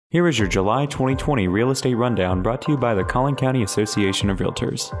Here is your July 2020 real estate rundown brought to you by the Collin County Association of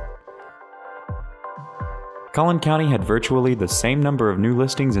Realtors. Collin County had virtually the same number of new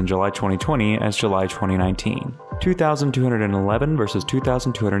listings in July 2020 as July 2019, 2,211 versus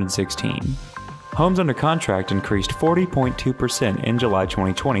 2,216. Homes under contract increased 40.2% in July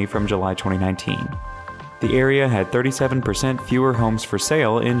 2020 from July 2019. The area had 37% fewer homes for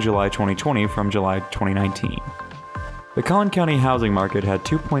sale in July 2020 from July 2019. The Collin County housing market had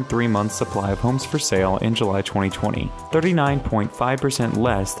 2.3 months supply of homes for sale in July 2020, 39.5%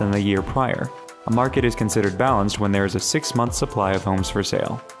 less than the year prior. A market is considered balanced when there is a 6-month supply of homes for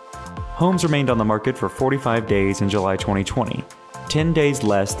sale. Homes remained on the market for 45 days in July 2020, 10 days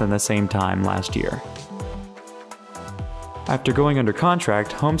less than the same time last year. After going under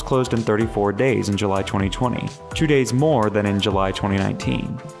contract, homes closed in 34 days in July 2020, 2 days more than in July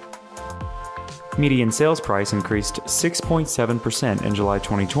 2019. Median sales price increased 6.7% in July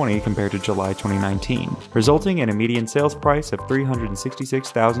 2020 compared to July 2019, resulting in a median sales price of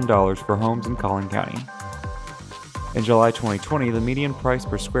 $366,000 for homes in Collin County. In July 2020, the median price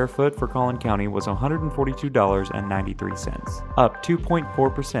per square foot for Collin County was $142.93, up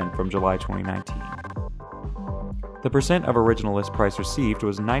 2.4% from July 2019. The percent of original list price received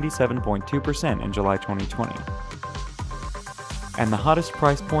was 97.2% in July 2020. And the hottest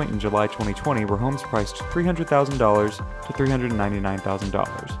price point in July 2020 were homes priced $300,000 to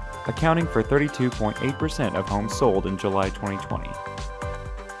 $399,000, accounting for 32.8% of homes sold in July 2020.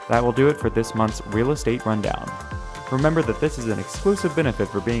 That will do it for this month's Real Estate Rundown. Remember that this is an exclusive benefit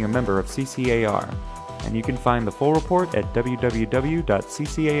for being a member of CCAR, and you can find the full report at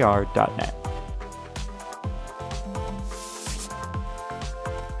www.ccar.net.